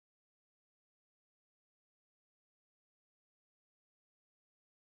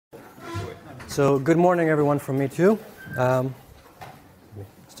So good morning, everyone, from me too.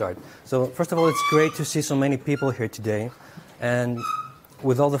 Start. So first of all, it's great to see so many people here today. And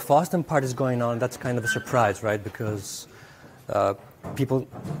with all the FOSDEM parties going on, that's kind of a surprise, right? Because people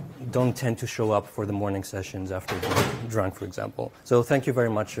don't tend to show up for the morning sessions after being drunk, for example. So thank you very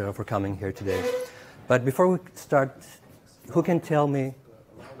much for coming here today. But before we start, who can tell me?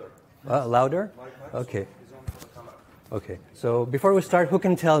 Louder? Okay. Okay. So before we start, who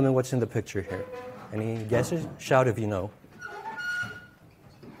can tell me what's in the picture here? Any guesses? Shout if you know.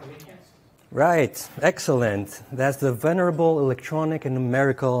 Right. Excellent. That's the venerable electronic and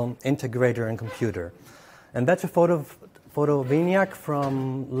numerical integrator and computer. And that's a photo Vignac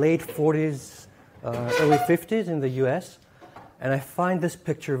from late 40s, early 50s in the US. And I find this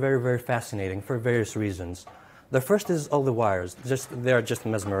picture very, very fascinating for various reasons. The first is all the wires. They're just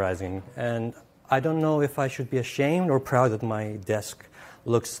mesmerizing. And I don't know if I should be ashamed or proud that my desk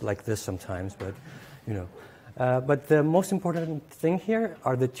looks like this sometimes, but you know. But the most important thing here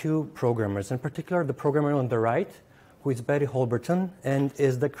are the two programmers, in particular the programmer on the right, who is Betty Holberton and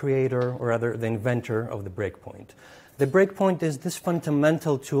is the creator, or rather the inventor of the breakpoint. The breakpoint is this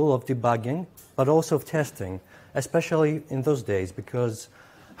fundamental tool of debugging, but also of testing, especially in those days, because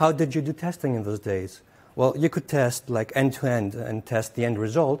how did you do testing in those days? Well, you could test like end-to-end and test the end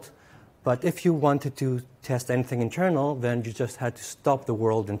result, but if you wanted to test anything internal, then you just had to stop the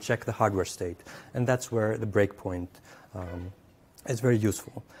world and check the hardware state. And that's where the breakpoint is very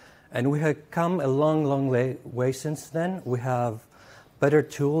useful. And we have come a long, long way since then. We have better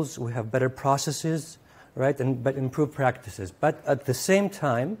tools, we have better processes, right, and improved practices. But at the same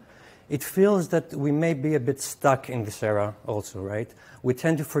time, it feels that we may be a bit stuck in this era also, right? We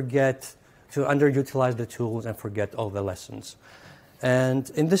tend to forget to underutilize the tools and forget all the lessons. And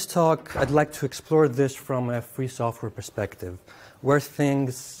in this talk, I'd like to explore this from a free software perspective, where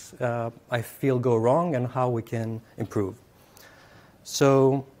things I feel go wrong and how we can improve.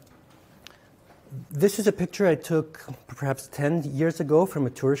 So this is a picture I took perhaps 10 years ago from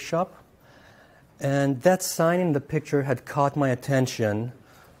a tourist shop. And that sign in the picture had caught my attention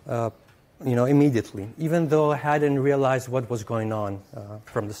immediately, even though I hadn't realized what was going on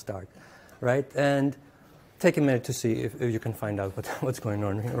from the start, right? And take a minute to see if you can find out what's going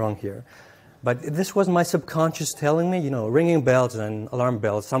on wrong here. But this was my subconscious telling me, ringing bells and alarm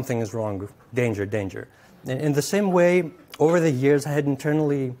bells, something is wrong, danger, danger. And in the same way, over the years, I had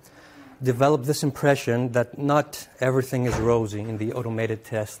internally developed this impression that not everything is rosy in the automated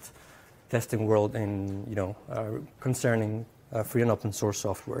testing world concerning free and open source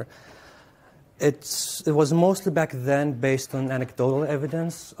software. It was mostly back then based on anecdotal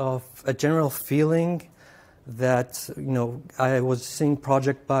evidence of a general feeling that, I was seeing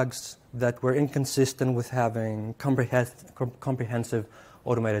project bugs that were inconsistent with having comprehensive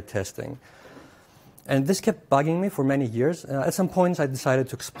automated testing. And this kept bugging me for many years. At some points, I decided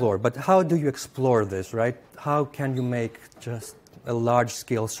to explore. But how do you explore this, right? How can you make just a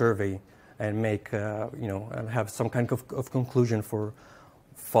large-scale survey and make, and have some kind of conclusion for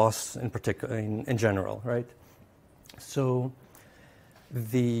FOSS in particular, in general, right? So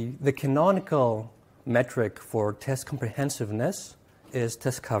the canonical metric for test comprehensiveness is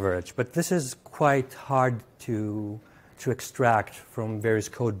test coverage, but this is quite hard to extract from various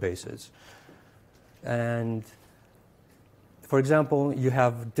code bases. And for example, you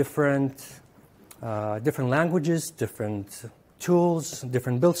have different languages, different tools,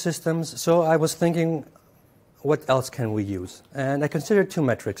 different build systems. So I was thinking, what else can we use? And I considered two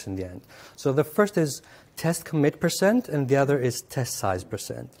metrics in the end. So the first is test commit percent, and the other is test size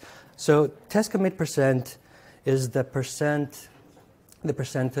percent. So test commit percent is the percentage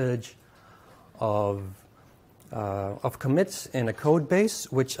of commits in a code base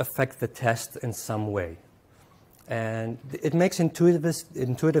which affect the test in some way. And it makes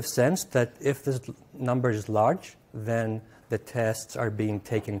intuitive sense that if this number is large, then the tests are being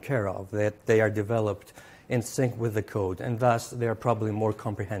taken care of, that they are developed in sync with the code, and thus they are probably more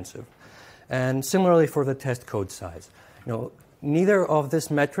comprehensive. And similarly for the test code size. Neither of these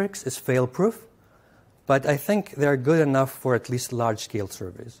metrics is fail-proof, but I think they're good enough for at least large-scale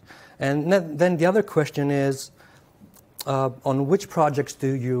surveys. And then the other question is, on which projects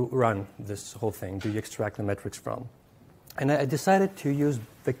do you run this whole thing? Do you extract the metrics from? And I decided to use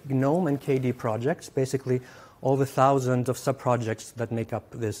the GNOME and KD projects, basically all the thousands of sub-projects that make up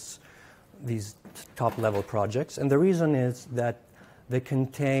these top-level projects. And the reason is that they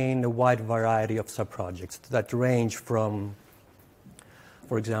contain a wide variety of sub-projects that range from,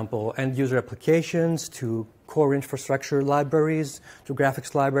 for example, end-user applications to core infrastructure libraries to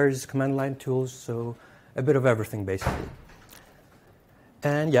graphics libraries, command line tools, so a bit of everything, basically.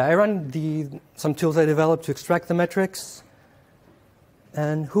 And yeah, I run some tools I developed to extract the metrics.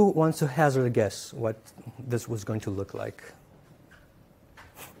 And who wants to hazard a guess what this was going to look like?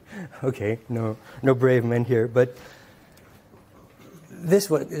 Okay, no brave men here, but this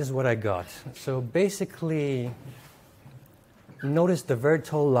is what I got. So basically, notice the very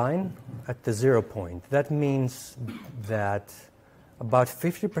tall line at the 0 point. That means that about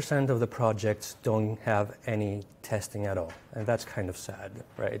 50% of the projects don't have any testing at all, and that's kind of sad,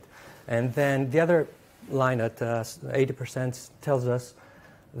 right? And then the other line at 80% tells us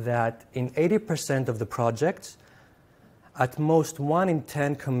that in 80% of the projects, at most 1 in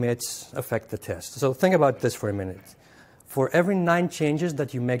 10 commits affect the test. So think about this for a minute. For every 9 changes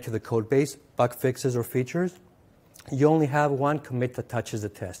that you make to the code base, bug fixes or features, you only have 1 commit that touches the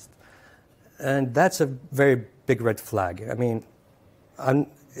test. And that's a very big red flag. I mean,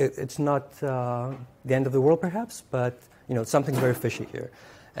 it's not the end of the world perhaps, but something's very fishy here.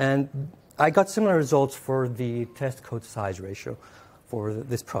 And I got similar results for the test code size ratio for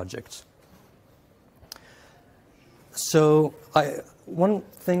this project. So one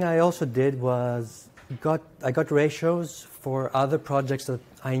thing I also did was I got ratios for other projects that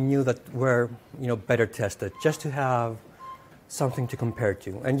I knew that were better tested, just to have something to compare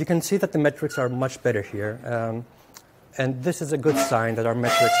to. And you can see that the metrics are much better here. And this is a good sign that our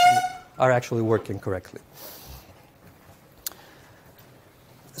metrics are actually working correctly.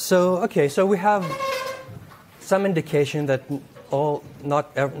 So we have some indication that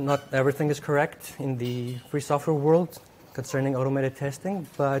not everything is correct in the free software world concerning automated testing,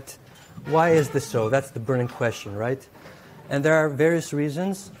 but why is this so? That's the burning question, right? And there are various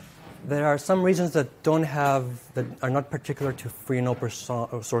reasons. There are some reasons that are not particular to free and open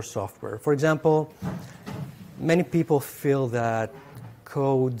source software. For example, many people feel that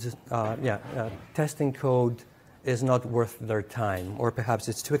testing code is not worth their time, or perhaps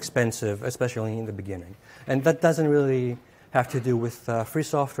it's too expensive, especially in the beginning. And that doesn't really have to do with free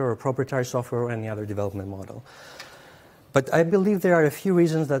software or proprietary software or any other development model. But I believe there are a few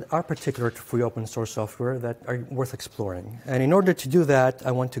reasons that are particular to free open source software that are worth exploring. And in order to do that,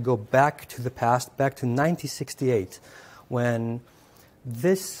 I want to go back to the past, back to 1968, when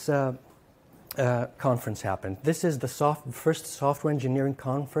this conference happened. This is the first software engineering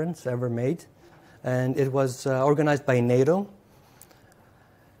conference ever made, and it was organized by NATO.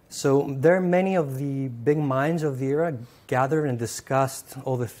 So there are many of the big minds of the era gathered and discussed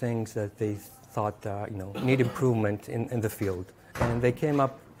all the things that they thought need improvement in the field. And they came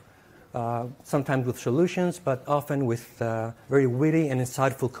up sometimes with solutions, but often with very witty and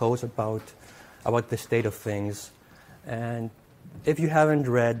insightful quotes about the state of things. And if you haven't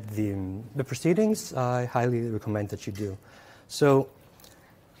read the proceedings, I highly recommend that you do. So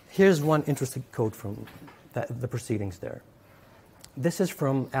here's one interesting quote from the proceedings there. This is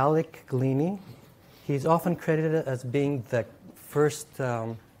from Alec Gleaney. He's often credited as being the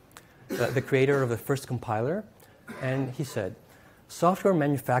creator of the first compiler. And he said, software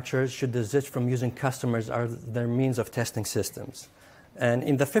manufacturers should desist from using customers as their means of testing systems. And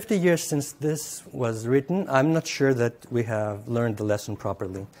in the 50 years since this was written, I'm not sure that we have learned the lesson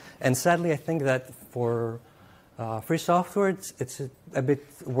properly. And sadly, I think that for free software, it's a bit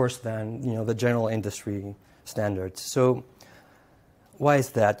worse than the general industry standards. So why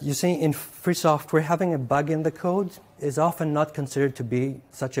is that? You see, in free software, having a bug in the code is often not considered to be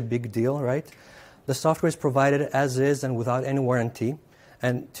such a big deal, right? The software is provided as is and without any warranty.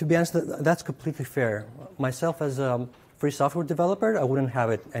 And to be honest, that's completely fair. Myself, as a free software developer, I wouldn't have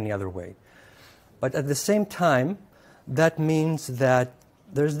it any other way. But at the same time, that means that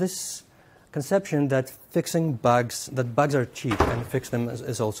there's this conception that bugs are cheap, and fix them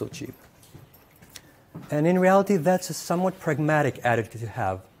is also cheap. And in reality, that's a somewhat pragmatic attitude to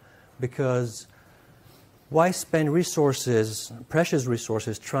have, because why spend precious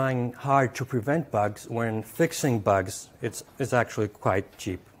resources, trying hard to prevent bugs when fixing bugs is actually quite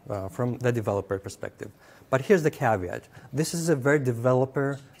cheap from the developer perspective? But here's the caveat. This is a very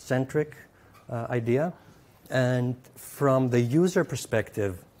developer-centric idea, and from the user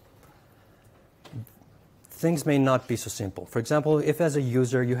perspective, things may not be so simple. For example, if as a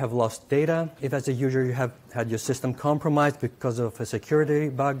user you have lost data, if as a user you have had your system compromised because of a security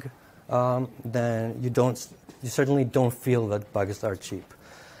bug, then you certainly don't feel that bugs are cheap.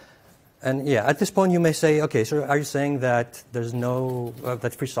 And yeah, at this point you may say, okay, so are you saying that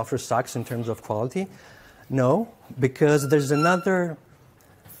that free software sucks in terms of quality? No, because there's another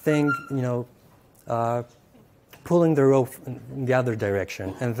thing, pulling the rope in the other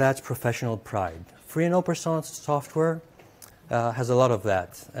direction, and that's professional pride. Free and open source software has a lot of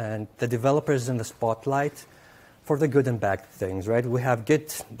that, and the developer is in the spotlight for the good and bad things, right? We have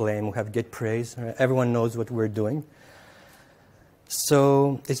Git blame, we have Git praise. Right? Everyone knows what we're doing.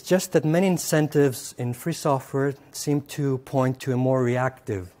 So it's just that many incentives in free software seem to point to a more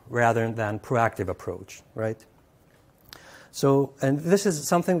reactive rather than proactive approach, right? So, and this is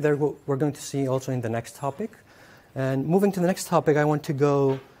something that we're going to see also in the next topic. And moving to the next topic, I want to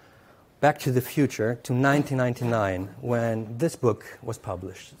go back to the future, to 1999, when this book was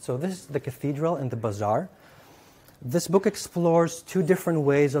published. So this is The Cathedral and the Bazaar. This book explores two different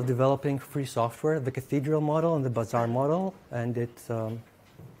ways of developing free software, the Cathedral model and the Bazaar model, and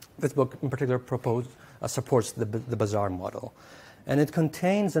this book in particular supports the Bazaar model. And it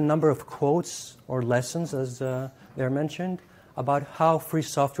contains a number of quotes or lessons, as they're mentioned, about how free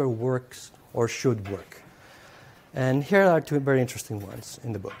software works or should work. And here are two very interesting ones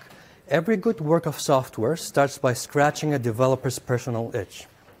in the book. Every good work of software starts by scratching a developer's personal itch.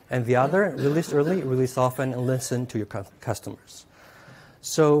 And the other, release early, release often, and listen to your customers.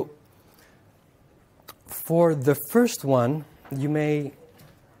 So for the first one,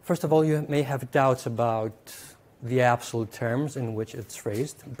 first of all, you may have doubts about the absolute terms in which it's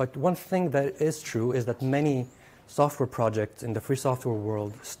phrased. But one thing that is true is that many software projects in the free software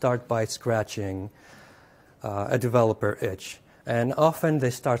world start by scratching a developer itch. And often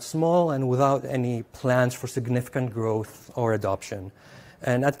they start small and without any plans for significant growth or adoption.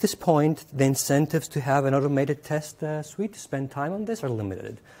 And at this point, the incentives to have an automated test suite to spend time on this are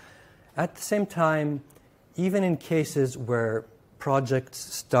limited. At the same time, even in cases where projects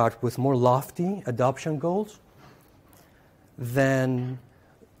start with more lofty adoption goals, then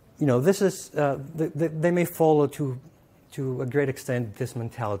this is they may follow to a great extent this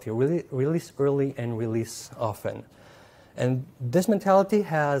mentality: release early and release often. And this mentality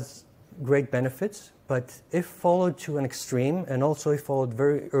has great benefits, but if followed to an extreme, and also if followed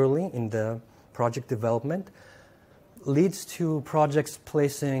very early in the project development, leads to projects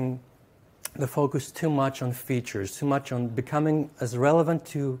placing the focus too much on features, too much on becoming as relevant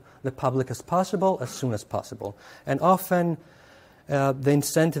to the public as possible, as soon as possible. And often, the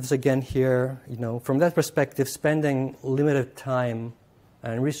incentives again here, from that perspective, spending limited time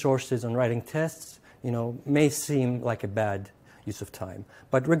and resources on writing tests, may seem like a bad use of time.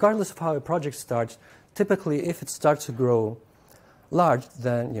 But regardless of how a project starts, typically if it starts to grow large,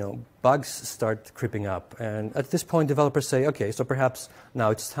 then bugs start creeping up. And at this point, developers say, okay, so perhaps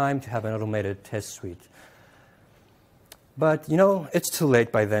now it's time to have an automated test suite. But it's too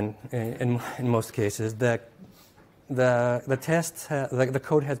late by then. In most cases, the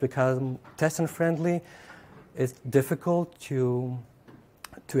code has become test unfriendly. It's difficult to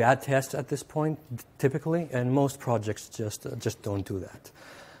add tests at this point, typically, and most projects just don't do that.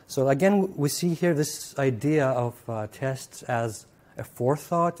 So again, we see here this idea of tests as a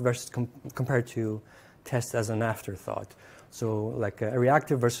forethought versus compared to tests as an afterthought. So like a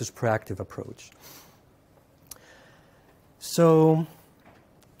reactive versus proactive approach. So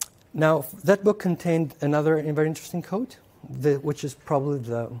now that book contained another very interesting quote, which is probably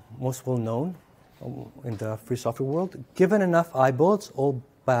the most well-known in the free software world. Given enough eyeballs, all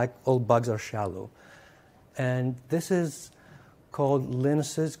bugs are shallow. And this is called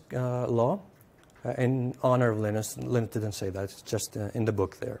Linus's law, in honor of Linus. Linus didn't say that, it's just in the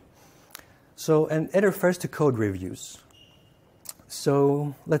book there. So, and it refers to code reviews.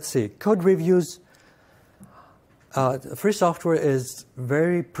 So let's see, code reviews, free software is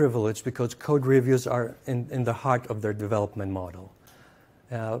very privileged because code reviews are in the heart of their development model.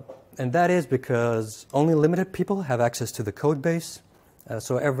 And that is because only limited people have access to the code base.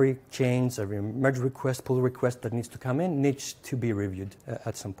 So every change, every merge request, pull request that needs to come in needs to be reviewed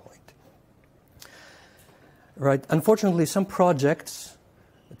at some point. Right. Unfortunately, some projects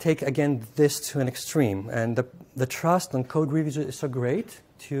take, again, this to an extreme. And the trust on code reviews is so great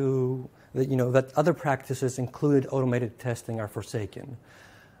that other practices, included automated testing, are forsaken.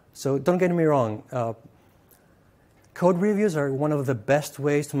 So don't get me wrong. Code reviews are one of the best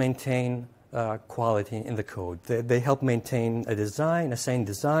ways to maintain quality in the code. They help maintain a sane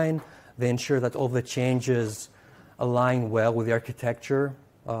design. They ensure that all the changes align well with the architecture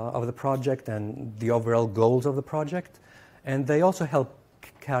of the project and the overall goals of the project. And they also help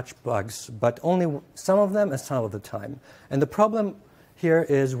catch bugs, but only some of them and some of the time. And the problem here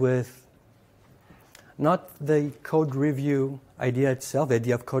is with not the code review idea itself, the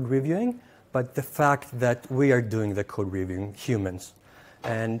idea of code reviewing, but the fact that we are doing the code reviewing, humans.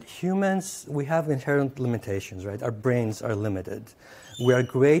 And humans, we have inherent limitations, right? Our brains are limited. We are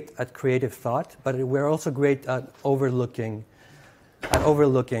great at creative thought, but we're also great at overlooking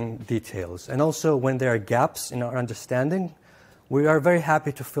details. And also, when there are gaps in our understanding, we are very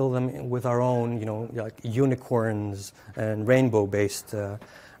happy to fill them with our own, like unicorns and rainbow-based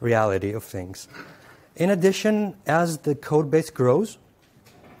reality of things. In addition, as the code base grows,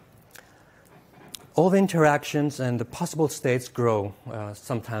 all the interactions and the possible states grow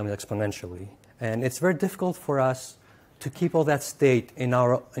sometimes exponentially. And it's very difficult for us to keep all that state in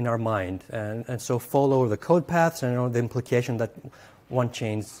our mind and so follow the code paths and the implication that one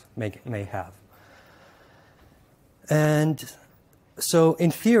change may have. And so in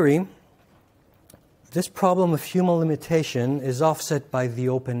theory, this problem of human limitation is offset by the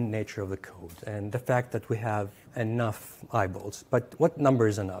open nature of the code and the fact that we have enough eyeballs. But what number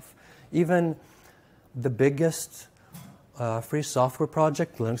is enough? Even the biggest free software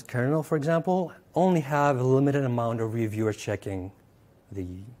project, Linux kernel, for example, only have a limited amount of reviewers checking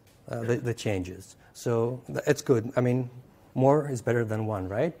the changes. So it's good. I mean, more is better than one,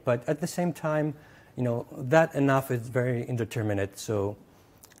 right? But at the same time, that enough is very indeterminate. So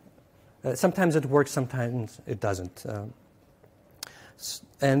sometimes it works, sometimes it doesn't.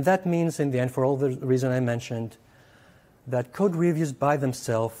 And that means, in the end, for all the reasons I mentioned, that code reviews by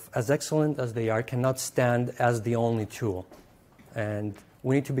themselves, as excellent as they are, cannot stand as the only tool. And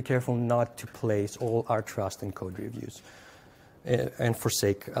we need to be careful not to place all our trust in code reviews and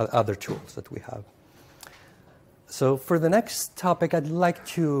forsake other tools that we have. So for the next topic, I'd like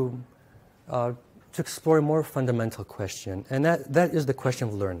to explore a more fundamental question, and that is the question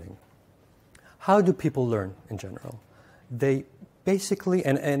of learning. How do people learn in general? They basically,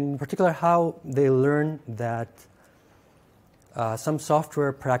 and in particular, how they learn that some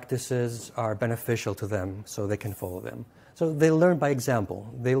software practices are beneficial to them so they can follow them. So they learn by example.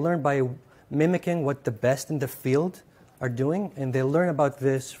 They learn by mimicking what the best in the field are doing, and they learn about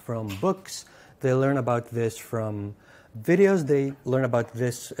this from books. They learn about this from videos. They learn about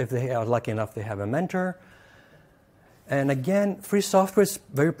this, if they are lucky enough, they have a mentor. And again, free software is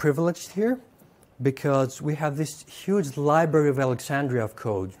very privileged here because we have this huge library of Alexandria of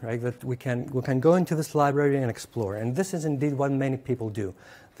code, right? That we can go into this library and explore. And this is indeed what many people do.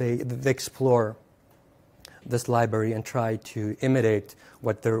 They explore this library and try to imitate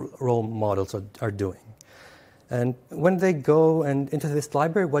what their role models are doing. And when they go into this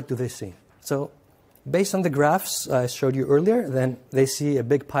library, what do they see? So based on the graphs I showed you earlier, then they see a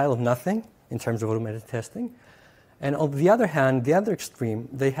big pile of nothing in terms of automated testing. And on the other hand, the other extreme,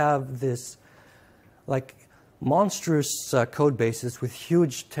 they have this like monstrous code bases with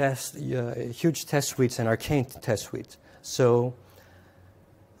huge test suites and arcane test suites. So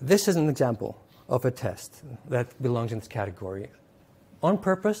this is an example of a test that belongs in this category. On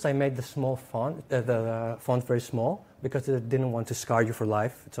purpose, I made the small font, the font very small, because I didn't want to scar you for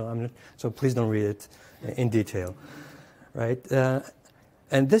life. So please don't read it in detail, right?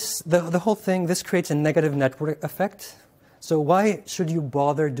 And the whole thing, this creates a negative network effect. So why should you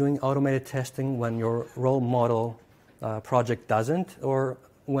bother doing automated testing when your role model project doesn't, or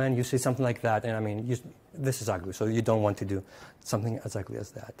when you see something like that, and I mean, this is ugly, so you don't want to do something as ugly as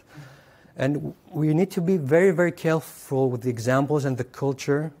that. And we need to be very, very careful with the examples and the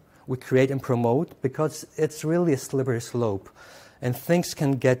culture we create and promote, because it's really a slippery slope, and things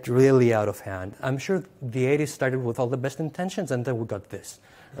can get really out of hand. I'm sure the 80s started with all the best intentions, and then we got this,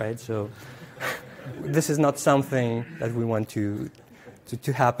 right? So this is not something that we want to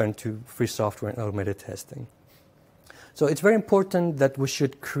happen to free software and automated testing. So it's very important that we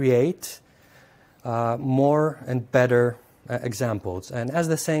should create more and better examples. And as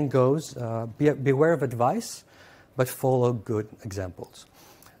the saying goes, beware of advice, but follow good examples.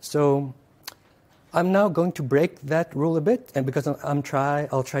 So I'm now going to break that rule a bit, and because I'll try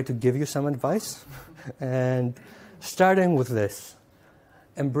to give you some advice. And starting with this,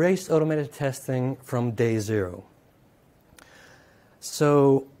 embrace automated testing from day zero.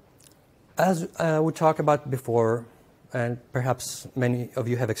 So as we talked about before, and perhaps many of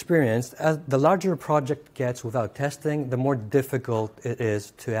you have experienced, as the larger a project gets without testing, the more difficult it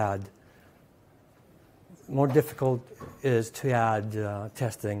is to add.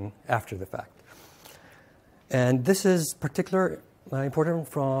 Testing after the fact. And this is particularly important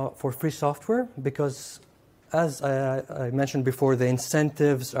for free software because, as I mentioned before, the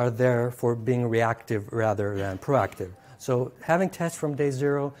incentives are there for being reactive rather than proactive. So having tests from day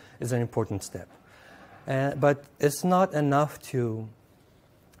zero is an important step. But it's not enough to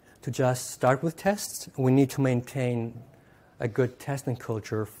just start with tests. We need to maintain a good testing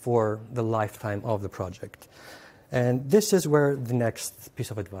culture for the lifetime of the project. And this is where the next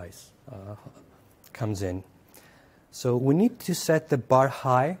piece of advice comes in. So we need to set the bar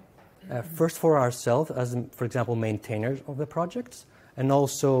high, first for ourselves, as, for example, maintainers of the projects, and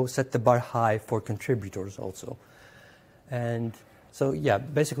also set the bar high for contributors also. And so, yeah,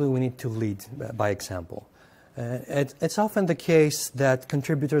 basically we need to lead by example. It's often the case that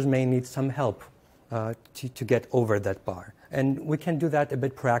contributors may need some help to get over that bar. And we can do that a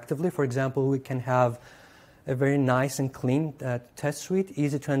bit proactively. For example, we can have a very nice and clean test suite,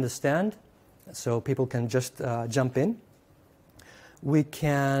 easy to understand, so people can just jump in. We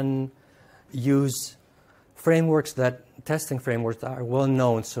can use testing frameworks that are well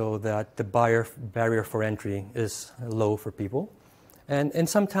known so that the barrier for entry is low for people. And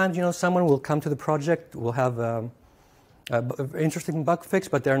sometimes, someone will come to the project, will have an interesting bug fix,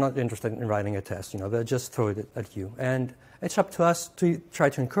 but they're not interested in writing a test. They'll just throw it at you. And it's up to us to try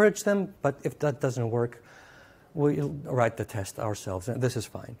to encourage them, but if that doesn't work, we'll write the test ourselves, and this is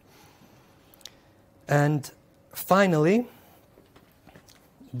fine. And finally,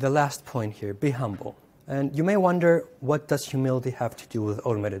 the last point here, be humble. And you may wonder, what does humility have to do with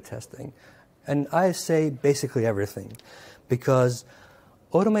automated testing? And I say basically everything, because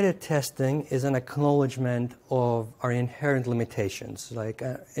automated testing is an acknowledgement of our inherent limitations, like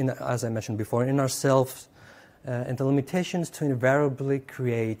as I mentioned before, in ourselves, and the limitations to invariably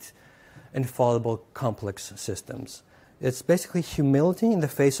create infallible complex systems. It's basically humility in the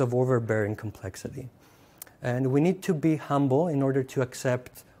face of overbearing complexity. And we need to be humble in order to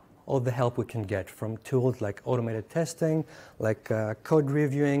accept all the help we can get from tools like automated testing, like code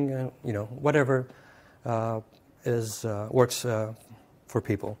reviewing, whatever works for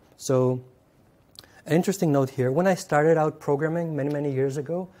people. So an interesting note here, when I started out programming many years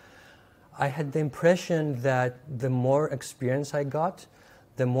ago, I had the impression that the more experience I got,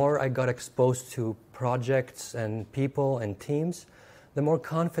 the more I got exposed to projects and people and teams, the more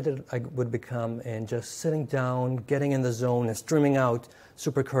confident I would become in just sitting down, getting in the zone, and streaming out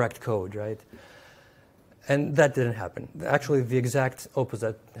super correct code, right? And that didn't happen. Actually, the exact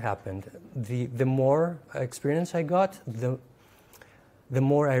opposite happened. The more experience I got, the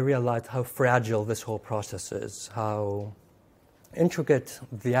more I realized how fragile this whole process is, how intricate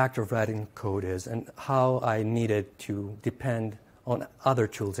the act of writing code is, and how I needed to depend on other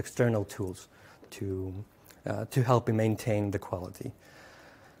tools, external tools, to help me maintain the quality.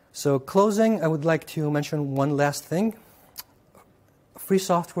 So closing, I would like to mention one last thing. Free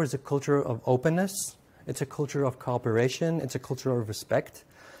software is a culture of openness. It's a culture of cooperation. It's a culture of respect.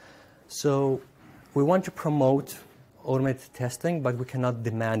 So we want to promote automated testing, but we cannot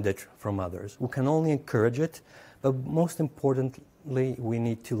demand it from others. We can only encourage it, but most importantly, we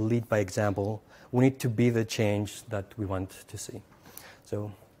need to lead by example. We need to be the change that we want to see.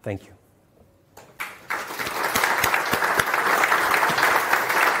 So thank you.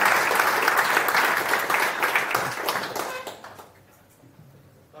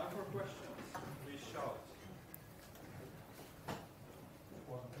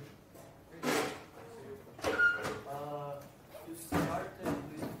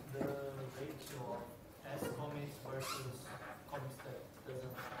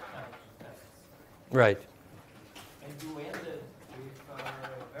 Right. And you ended with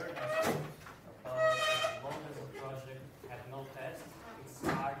a very nice point about as long as a project has no tests, it's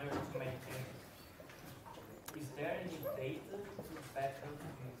harder to maintain. Is there any data to back up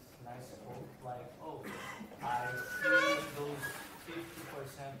this nice quote? Like, oh, I see those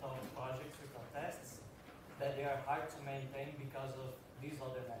 50% of projects without tests, that they are hard to maintain because of these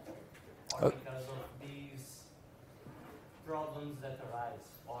other methods, or because of these problems that arise,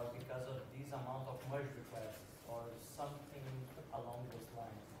 or because of this amount of merge requests, or something along those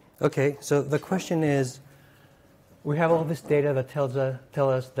lines. Okay, so the question is, we have all this data that tell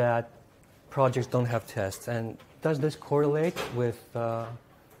us that projects don't have tests, and does this correlate with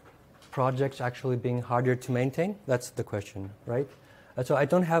projects actually being harder to maintain? That's the question, right? So I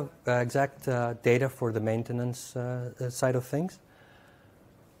don't have exact data for the maintenance side of things.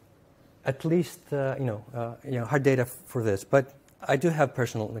 At least, hard data for this, but I do have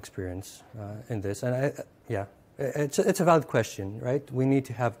personal experience in this, and it's a valid question, right? We need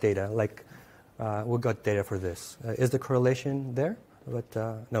to have data, like we got data for this. Is the correlation there? But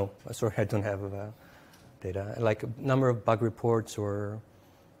no, sorry, I don't have data. Like a number of bug reports, or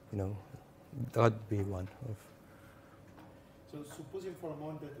that would be one. So supposing for a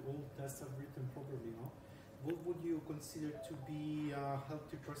moment that all tests are written properly, no? What would you consider to be a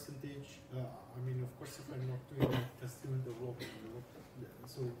healthy percentage? Of course, if I'm not doing testing and development,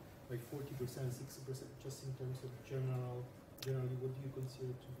 so like 40%, 60%, just in terms of generally, what do you consider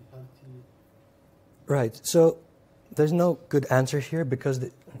to be healthy? Right. So there's no good answer here because,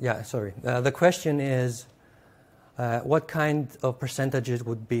 the question is, what kind of percentages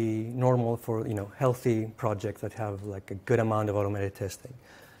would be normal for healthy projects that have like a good amount of automated testing?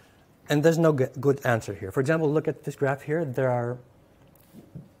 And there's no good answer here. For example, look at this graph here.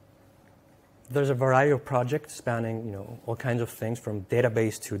 There's a variety of projects spanning, all kinds of things, from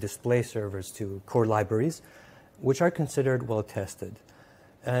database to display servers to core libraries, which are considered well tested.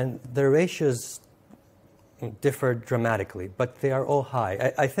 And the ratios differ dramatically, but they are all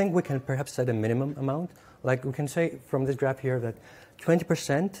high. I think we can perhaps set a minimum amount. Like we can say from this graph here that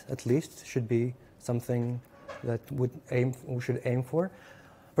 20% at least should be something that we should aim for.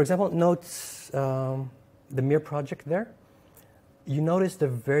 For example, note the Mir project there. You notice the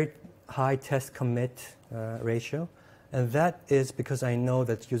very high test commit ratio, and that is because I know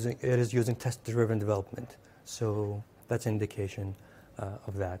that it is using test-driven development. So that's an indication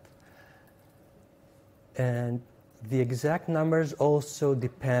of that. And the exact numbers also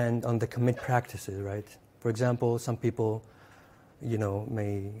depend on the commit practices, right? For example, some people,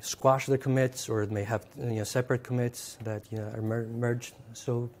 may squash the commits, or may have separate commits that are merged.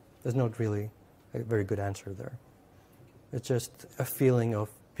 So there's not really a very good answer there. It's just a feeling of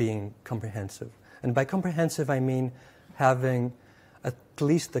being comprehensive. And by comprehensive, I mean having at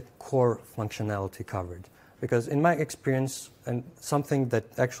least the core functionality covered. Because in my experience, and something that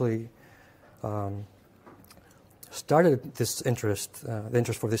actually started this interest, the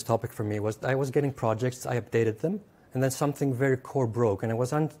interest for this topic for me, was I was getting projects, I updated them, and then something very core broke. And I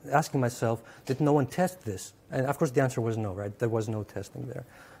was asking myself, did no one test this? And of course the answer was no, right? There was no testing there.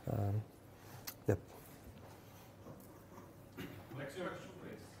 Yep. What's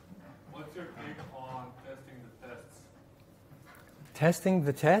your take on testing the tests? Testing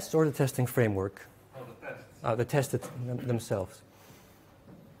the tests or the testing framework? Oh, the tests. The tests themselves.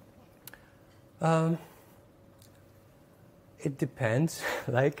 It depends,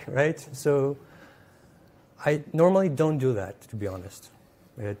 right? So I normally don't do that, to be honest.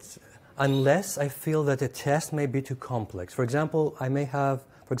 Unless I feel that a test may be too complex. For example, I may have,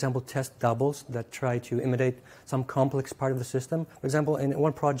 test doubles that try to imitate some complex part of the system. For example, in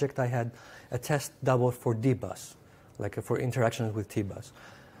one project I had a test double for dbus, like for interactions with tbus.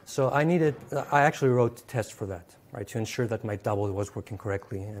 So I actually wrote tests for that, right, to ensure that my double was working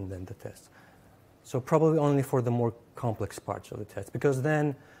correctly, and then the test. So probably only for the more complex parts of the test, because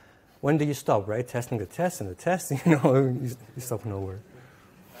then when do you stop, right? Testing the test and the test, you stop nowhere.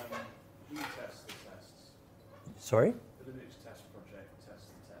 You test the tests. Sorry? The Linux test project tests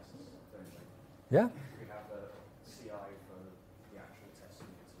the tests, don't you? Yeah. We have a CI for the actual testing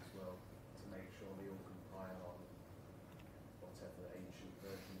units as well, to make sure they all compile on whatever ancient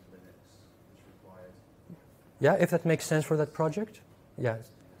version of Linux is required. Yeah, if that makes sense for that project. Yeah.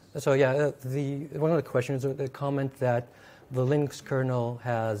 So yeah, one of the questions, the comment that the Linux kernel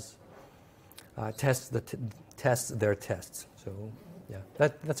has tests their tests. So yeah,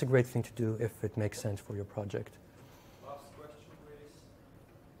 that's a great thing to do if it makes sense for your project. Last question, please.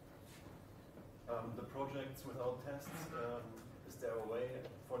 The projects without tests, is there a way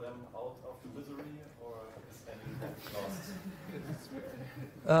for them out of the misery, or is any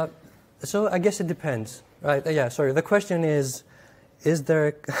lost? So I guess it depends, right? Yeah, sorry. The question is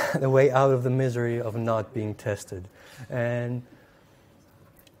there a way out of the misery of not being tested? And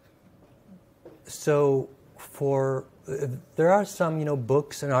so there are some,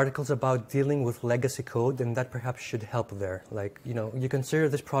 books and articles about dealing with legacy code, and that perhaps should help there. Like, you consider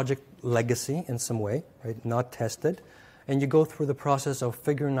this project legacy in some way, right? Not tested. And you go through the process of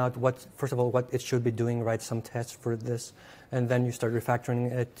figuring out first of all, what it should be doing, write some tests for this, and then you start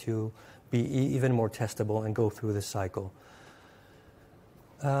refactoring it to be even more testable and go through this cycle.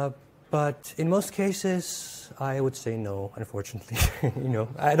 But in most cases, I would say no, unfortunately.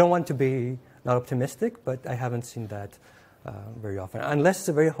 I don't want to be not optimistic, but I haven't seen that very often. Unless it's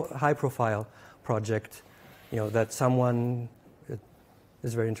a very high-profile project, that someone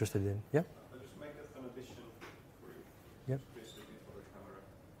is very interested in. Yeah? I'll just make an addition for you. Yeah. Basically for the camera.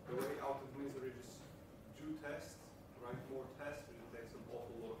 The way out of misery is do tests, write more tests, and it takes an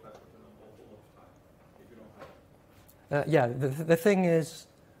awful lot of effort and an awful lot of time if you don't have it. Yeah, the thing is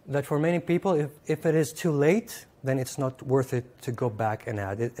that for many people, if it is too late, then it's not worth it to go back and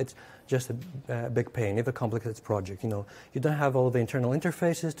add. It's just a big pain if a complicated project. You don't have all the internal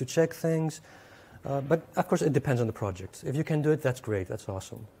interfaces to check things. But of course, it depends on the project. If you can do it, that's great. That's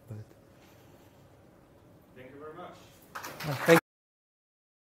awesome. But Thank you very much. thank